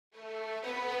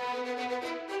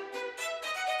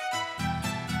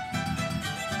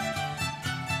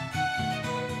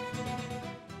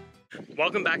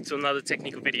Welcome back to another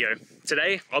technical video.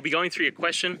 Today, I'll be going through your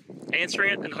question,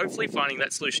 answering it, and hopefully finding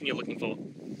that solution you're looking for.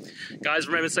 Guys,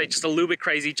 remember to stay just a little bit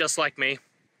crazy, just like me,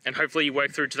 and hopefully you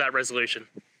work through to that resolution.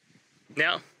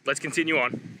 Now, let's continue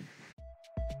on.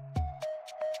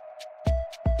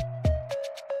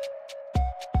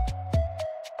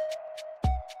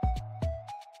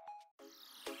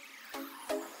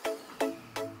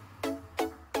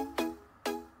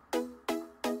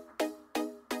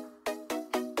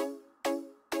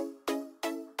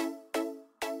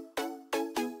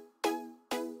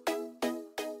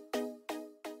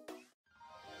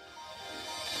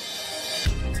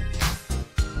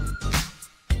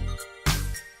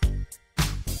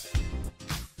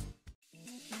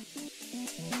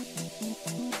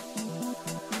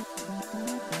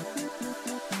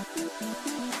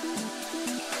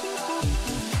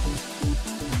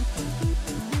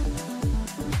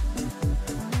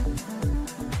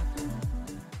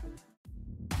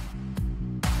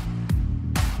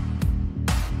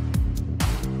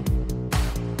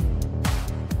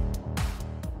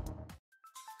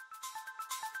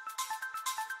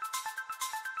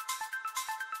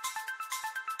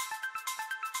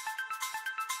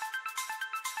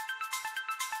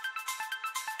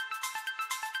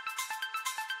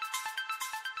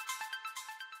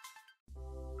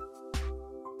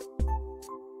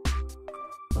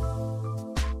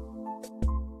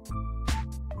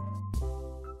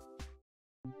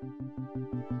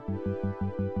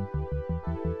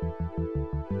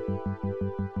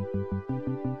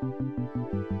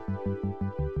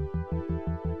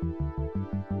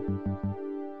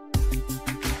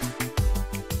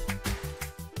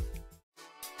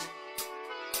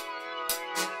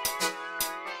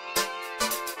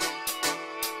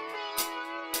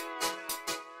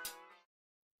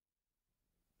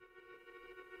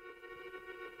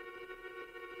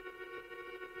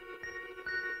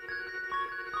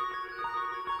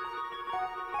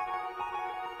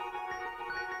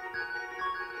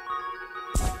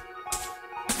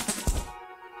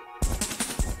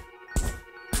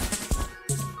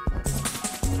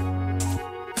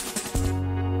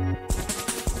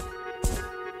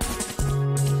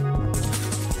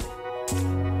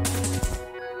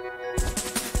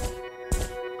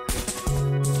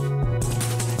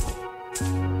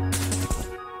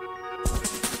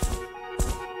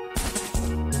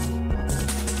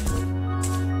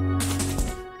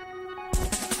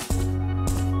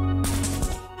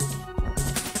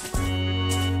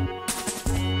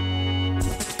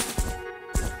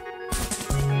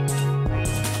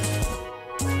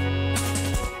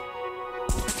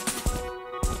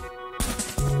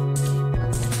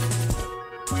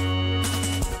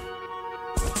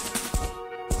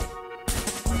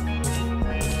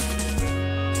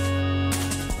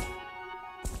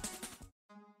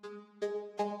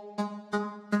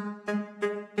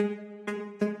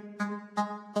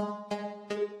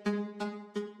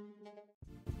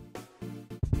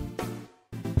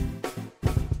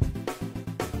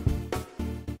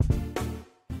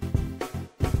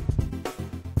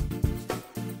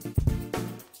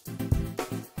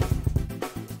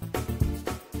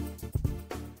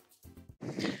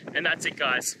 And that's it,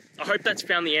 guys. I hope that's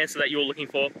found the answer that you were looking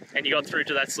for and you got through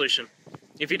to that solution.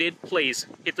 If you did, please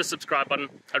hit the subscribe button.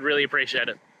 I'd really appreciate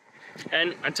it.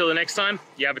 And until the next time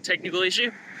you have a technical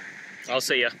issue, I'll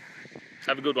see ya.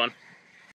 Have a good one.